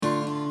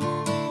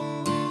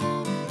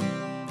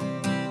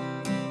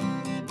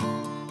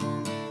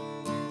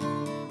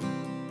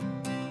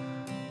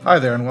Hi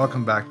there, and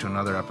welcome back to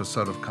another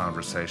episode of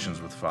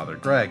Conversations with Father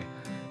Greg.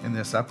 In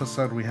this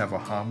episode, we have a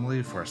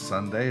homily for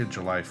Sunday,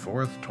 July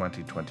 4th,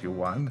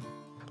 2021.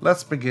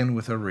 Let's begin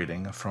with a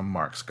reading from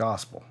Mark's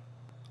Gospel.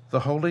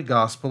 The Holy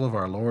Gospel of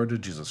our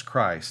Lord Jesus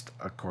Christ,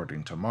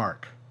 according to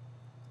Mark.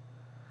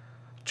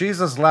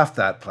 Jesus left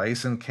that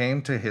place and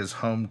came to his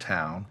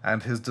hometown,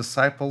 and his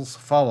disciples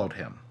followed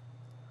him.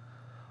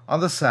 On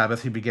the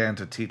Sabbath, he began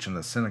to teach in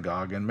the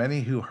synagogue, and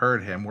many who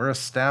heard him were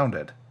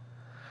astounded.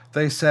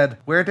 They said,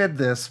 "Where did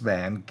this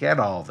man get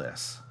all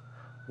this?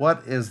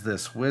 What is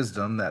this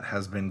wisdom that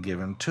has been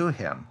given to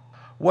him?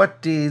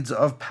 What deeds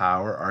of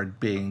power are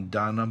being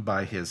done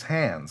by his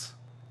hands?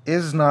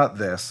 Is not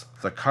this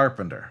the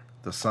carpenter,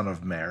 the son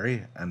of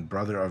Mary, and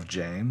brother of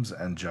James,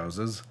 and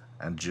Joses,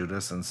 and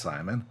Judas, and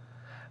Simon?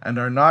 And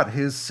are not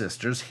his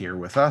sisters here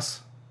with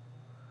us?"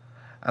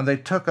 And they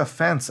took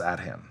offense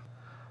at him.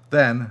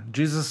 Then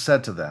Jesus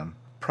said to them,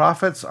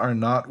 "Prophets are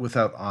not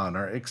without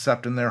honor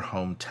except in their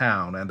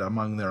hometown, and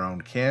among their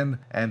own kin,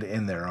 and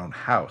in their own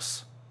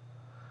house."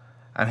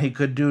 And he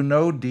could do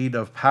no deed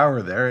of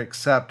power there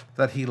except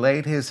that he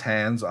laid his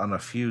hands on a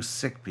few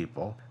sick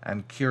people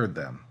and cured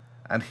them.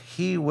 And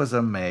he was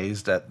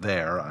amazed at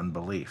their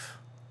unbelief.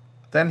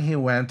 Then he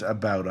went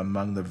about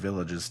among the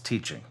villages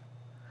teaching.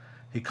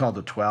 He called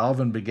the 12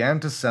 and began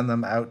to send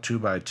them out 2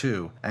 by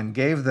 2, and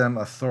gave them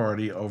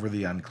authority over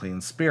the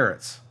unclean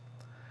spirits.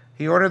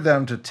 He ordered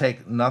them to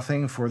take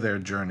nothing for their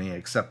journey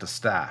except a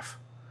staff,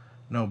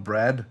 no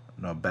bread,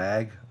 no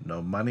bag,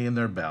 no money in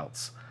their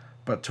belts,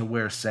 but to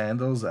wear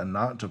sandals and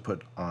not to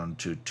put on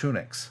 2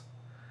 tunics.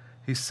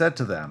 He said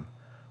to them,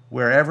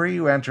 "Wherever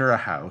you enter a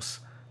house,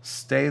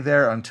 stay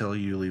there until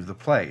you leave the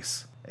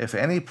place. If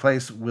any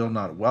place will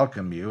not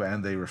welcome you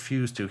and they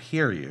refuse to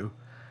hear you,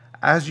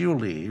 as you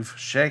leave,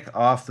 shake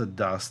off the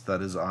dust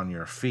that is on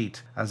your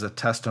feet as a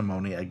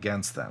testimony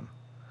against them."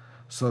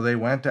 So they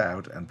went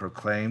out and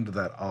proclaimed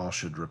that all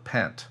should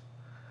repent.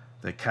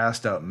 They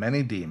cast out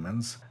many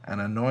demons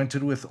and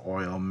anointed with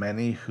oil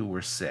many who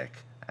were sick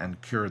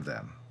and cured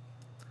them.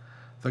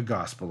 The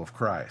Gospel of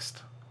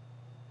Christ.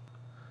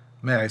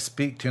 May I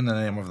speak to you in the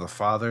name of the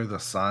Father, the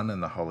Son,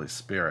 and the Holy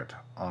Spirit.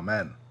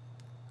 Amen.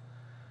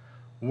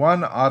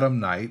 One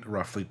autumn night,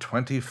 roughly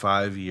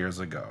 25 years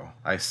ago,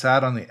 I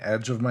sat on the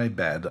edge of my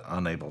bed,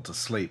 unable to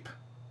sleep.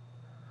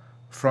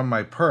 From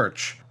my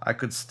perch, I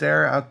could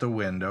stare out the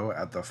window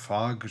at the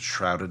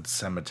fog-shrouded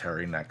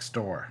cemetery next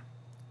door.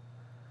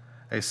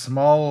 A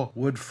small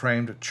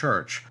wood-framed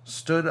church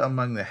stood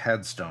among the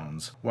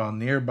headstones, while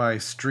nearby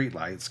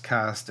streetlights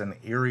cast an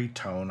eerie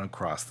tone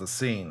across the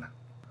scene.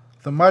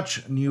 The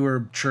much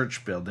newer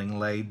church building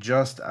lay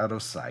just out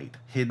of sight,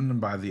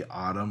 hidden by the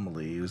autumn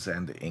leaves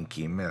and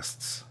inky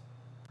mists.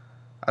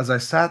 As I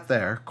sat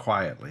there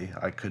quietly,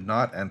 I could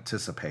not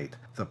anticipate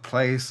the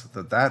place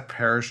that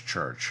parish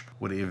church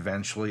would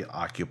eventually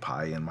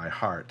occupy in my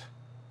heart.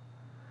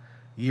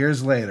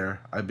 Years later,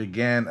 I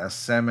began a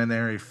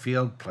seminary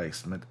field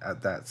placement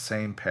at that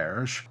same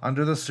parish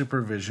under the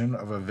supervision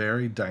of a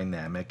very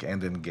dynamic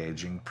and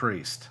engaging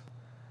priest.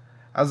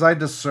 As I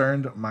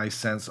discerned my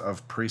sense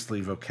of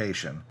priestly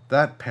vocation,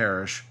 that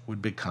parish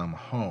would become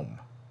home.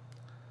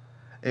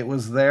 It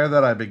was there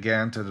that I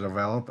began to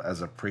develop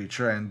as a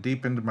preacher and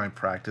deepened my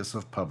practice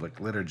of public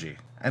liturgy,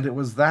 and it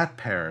was that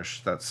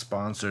parish that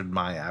sponsored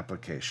my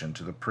application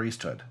to the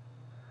priesthood.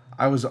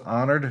 I was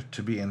honored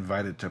to be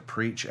invited to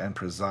preach and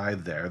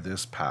preside there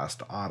this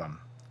past autumn.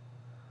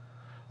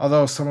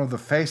 Although some of the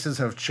faces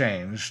have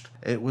changed,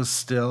 it was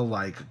still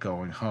like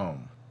going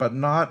home. But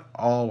not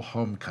all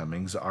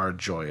homecomings are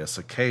joyous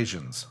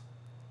occasions.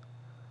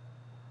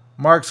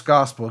 Mark's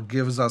Gospel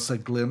gives us a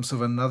glimpse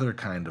of another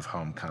kind of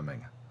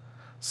homecoming,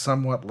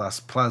 somewhat less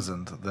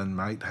pleasant than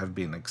might have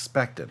been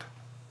expected.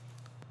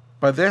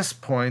 By this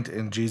point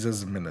in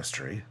Jesus'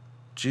 ministry,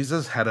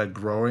 Jesus had a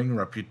growing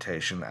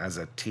reputation as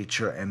a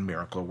teacher and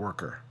miracle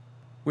worker.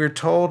 We're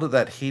told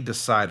that he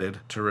decided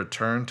to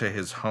return to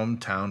his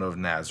hometown of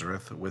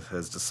Nazareth with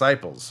his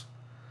disciples.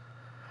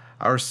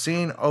 Our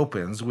scene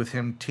opens with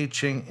him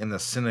teaching in the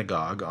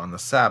synagogue on the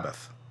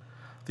Sabbath.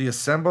 The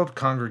assembled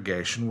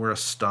congregation were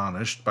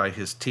astonished by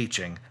his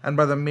teaching and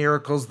by the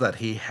miracles that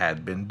he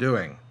had been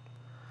doing.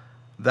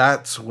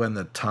 That's when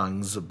the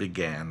tongues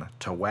began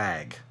to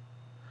wag.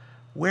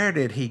 Where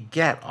did he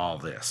get all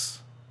this?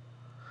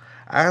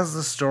 As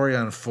the story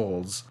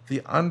unfolds,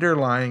 the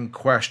underlying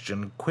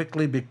question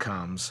quickly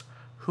becomes,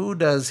 who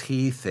does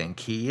he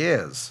think he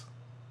is?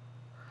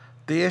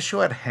 The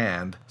issue at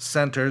hand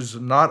centers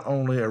not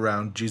only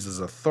around Jesus'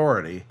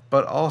 authority,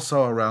 but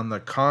also around the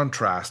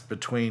contrast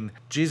between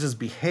Jesus'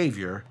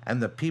 behavior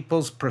and the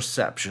people's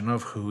perception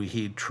of who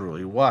he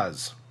truly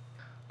was.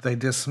 They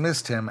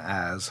dismissed him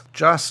as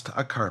just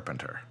a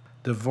carpenter,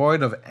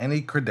 devoid of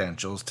any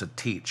credentials to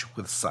teach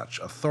with such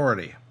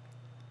authority.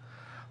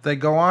 They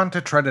go on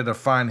to try to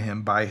define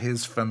him by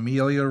his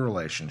familial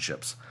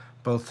relationships,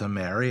 both to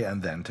Mary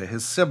and then to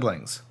his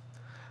siblings.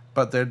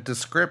 But their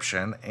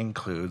description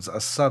includes a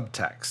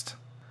subtext.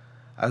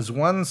 As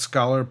one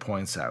scholar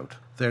points out,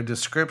 their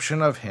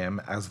description of him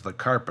as the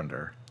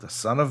carpenter the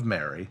son of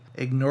Mary,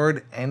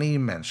 ignored any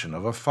mention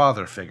of a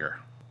father figure.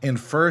 In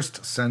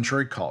first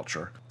century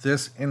culture,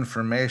 this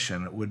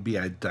information would be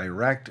a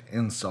direct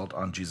insult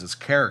on Jesus'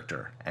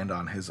 character and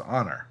on his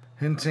honor,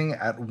 hinting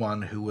at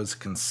one who was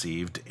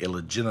conceived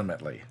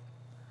illegitimately.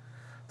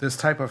 This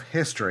type of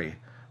history,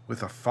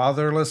 with a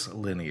fatherless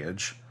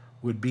lineage,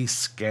 would be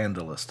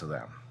scandalous to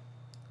them.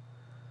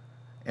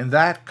 In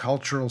that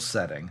cultural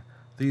setting,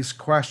 these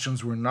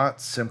questions were not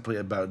simply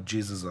about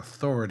Jesus'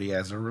 authority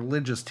as a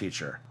religious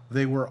teacher.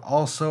 They were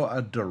also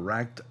a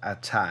direct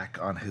attack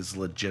on his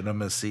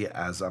legitimacy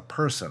as a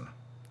person.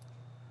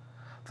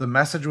 The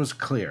message was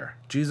clear.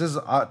 Jesus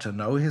ought to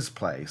know his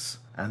place,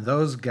 and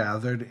those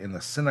gathered in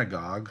the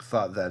synagogue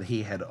thought that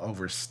he had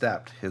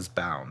overstepped his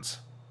bounds.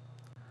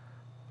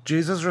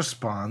 Jesus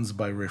responds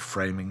by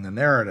reframing the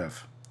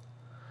narrative.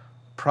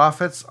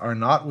 Prophets are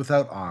not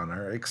without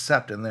honor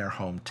except in their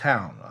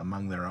hometown,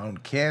 among their own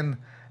kin,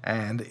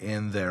 and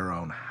in their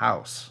own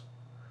house.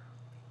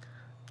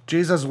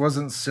 Jesus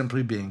wasn't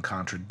simply being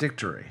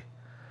contradictory.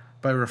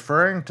 By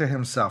referring to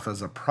himself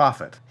as a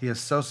prophet, he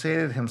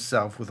associated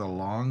himself with a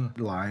long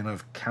line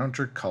of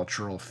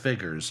countercultural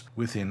figures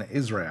within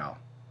Israel.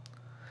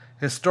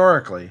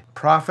 Historically,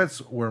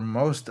 prophets were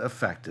most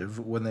effective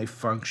when they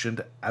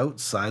functioned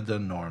outside the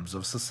norms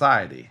of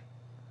society.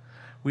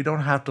 We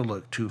don't have to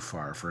look too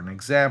far for an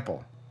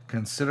example.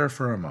 Consider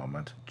for a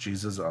moment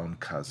Jesus' own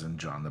cousin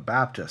John the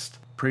Baptist,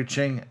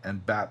 preaching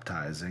and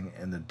baptizing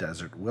in the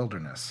desert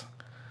wilderness.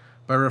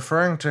 By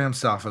referring to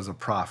himself as a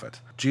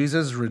prophet,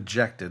 Jesus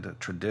rejected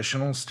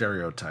traditional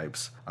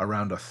stereotypes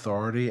around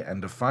authority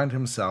and defined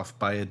himself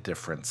by a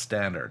different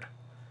standard.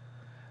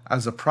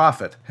 As a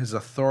prophet, his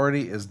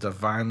authority is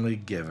divinely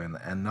given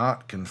and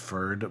not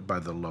conferred by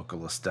the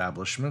local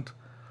establishment,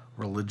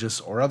 religious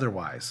or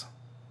otherwise.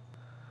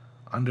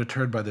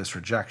 Undeterred by this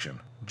rejection,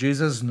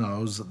 Jesus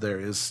knows there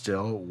is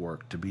still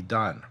work to be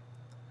done.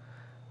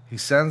 He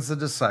sends the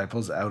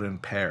disciples out in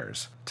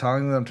pairs,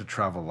 telling them to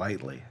travel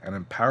lightly, and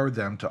empowered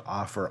them to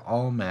offer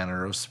all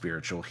manner of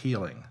spiritual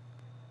healing.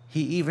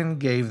 He even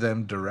gave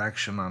them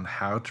direction on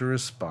how to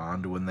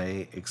respond when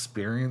they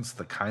experienced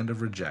the kind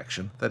of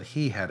rejection that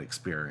he had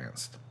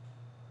experienced.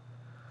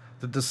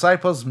 The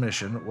disciples'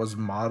 mission was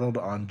modeled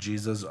on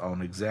Jesus'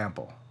 own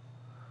example.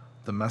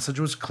 The message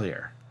was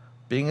clear.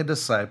 Being a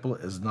disciple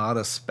is not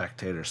a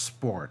spectator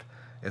sport,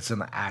 it's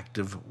an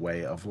active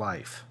way of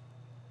life.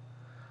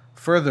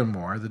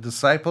 Furthermore, the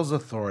disciples'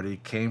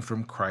 authority came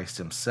from Christ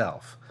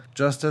himself,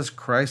 just as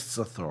Christ's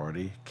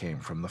authority came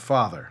from the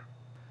Father.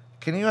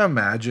 Can you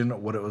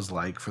imagine what it was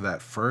like for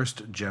that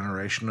first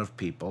generation of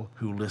people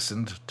who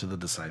listened to the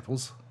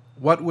disciples?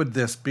 What would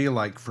this be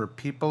like for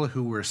people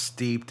who were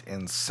steeped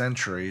in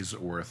centuries'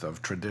 worth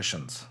of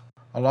traditions?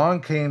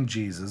 Along came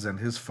Jesus and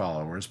his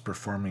followers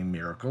performing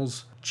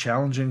miracles,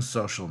 challenging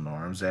social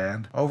norms,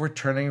 and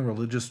overturning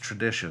religious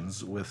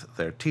traditions with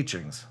their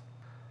teachings.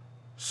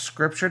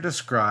 Scripture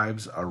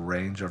describes a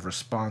range of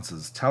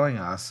responses, telling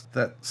us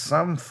that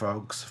some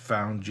folks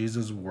found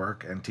Jesus'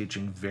 work and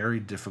teaching very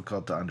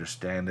difficult to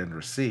understand and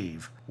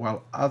receive,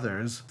 while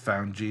others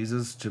found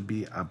Jesus to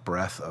be a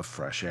breath of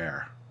fresh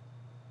air.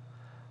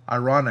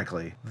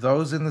 Ironically,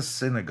 those in the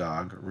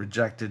synagogue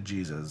rejected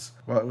Jesus,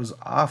 while it was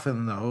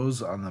often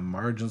those on the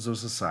margins of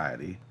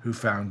society who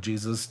found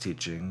Jesus'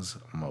 teachings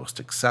most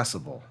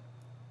accessible.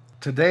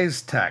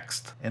 Today's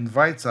text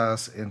invites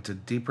us into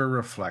deeper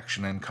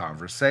reflection and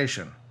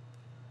conversation.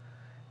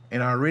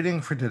 In our reading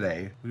for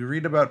today, we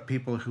read about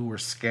people who were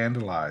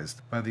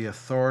scandalized by the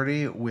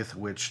authority with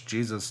which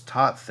Jesus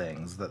taught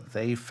things that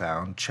they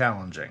found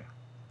challenging.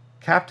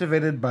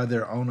 Captivated by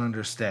their own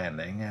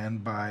understanding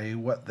and by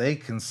what they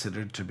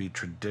considered to be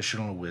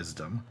traditional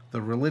wisdom,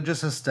 the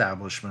religious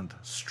establishment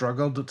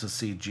struggled to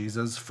see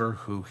Jesus for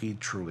who he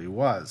truly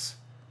was.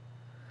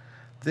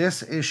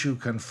 This issue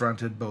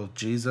confronted both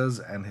Jesus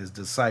and his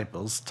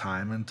disciples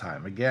time and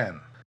time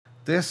again.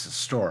 This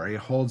story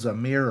holds a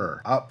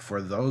mirror up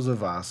for those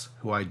of us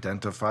who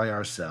identify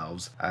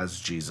ourselves as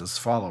Jesus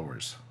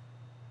followers.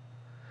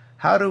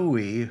 How do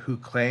we, who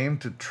claim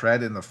to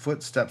tread in the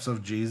footsteps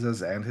of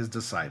Jesus and his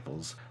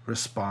disciples,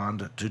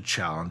 respond to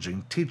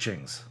challenging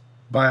teachings?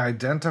 By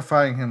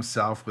identifying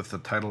himself with the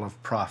title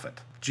of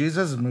prophet,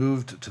 Jesus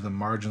moved to the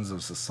margins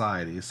of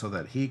society so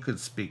that he could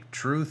speak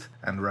truth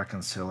and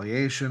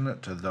reconciliation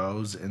to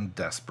those in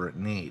desperate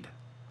need.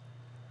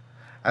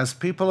 As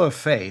people of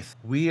faith,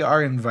 we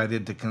are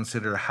invited to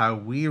consider how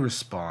we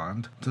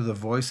respond to the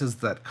voices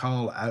that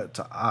call out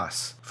to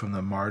us from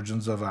the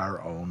margins of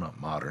our own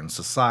modern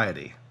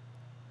society.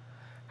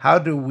 How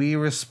do we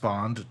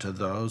respond to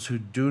those who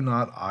do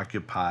not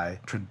occupy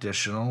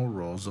traditional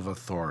roles of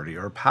authority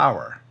or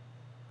power?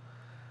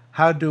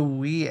 How do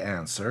we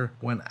answer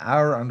when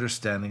our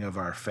understanding of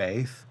our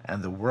faith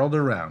and the world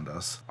around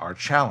us are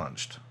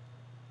challenged?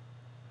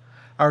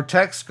 Our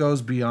text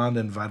goes beyond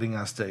inviting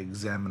us to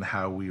examine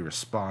how we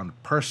respond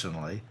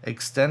personally,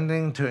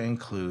 extending to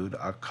include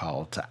a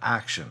call to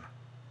action.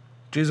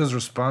 Jesus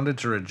responded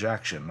to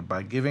rejection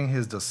by giving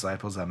his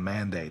disciples a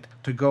mandate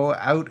to go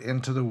out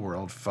into the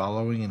world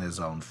following in his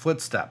own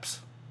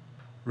footsteps.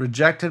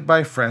 Rejected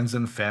by friends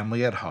and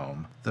family at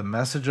home, the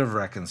message of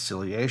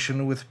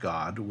reconciliation with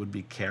God would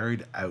be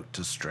carried out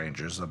to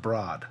strangers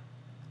abroad.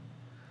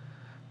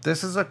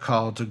 This is a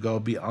call to go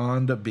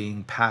beyond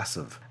being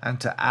passive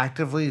and to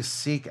actively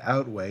seek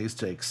out ways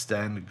to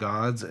extend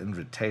God's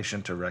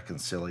invitation to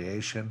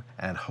reconciliation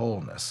and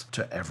wholeness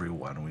to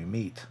everyone we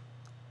meet.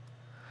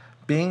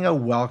 Being a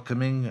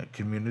welcoming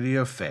community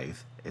of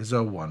faith is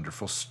a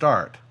wonderful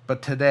start,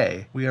 but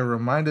today we are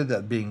reminded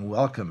that being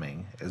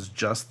welcoming is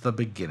just the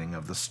beginning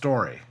of the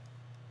story.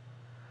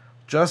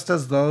 Just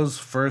as those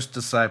first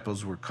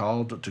disciples were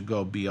called to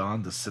go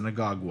beyond the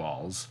synagogue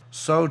walls,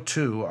 so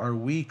too are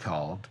we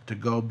called to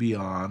go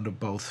beyond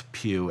both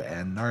pew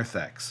and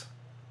narthex.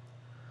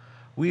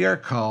 We are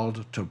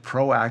called to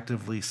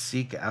proactively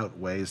seek out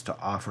ways to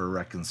offer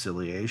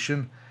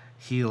reconciliation,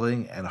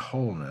 healing, and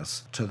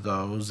wholeness to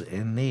those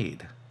in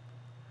need.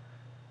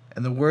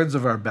 In the words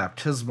of our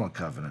baptismal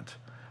covenant,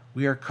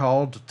 we are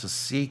called to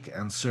seek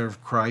and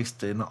serve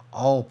Christ in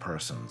all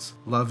persons,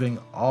 loving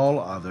all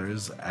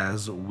others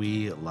as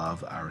we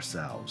love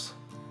ourselves.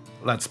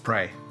 Let's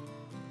pray.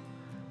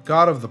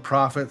 God of the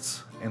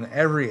prophets, in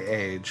every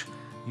age,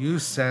 you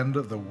send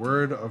the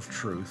word of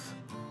truth,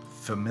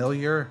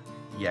 familiar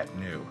yet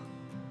new.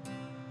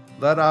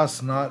 Let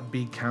us not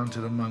be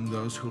counted among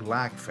those who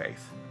lack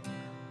faith,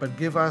 but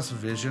give us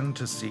vision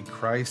to see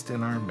Christ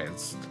in our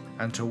midst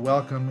and to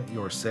welcome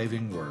your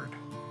saving word.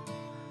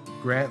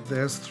 Grant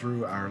this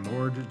through our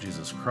Lord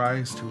Jesus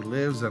Christ, who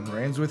lives and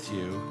reigns with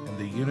you in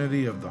the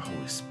unity of the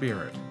Holy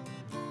Spirit,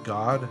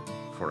 God,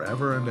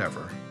 forever and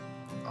ever.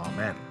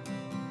 Amen.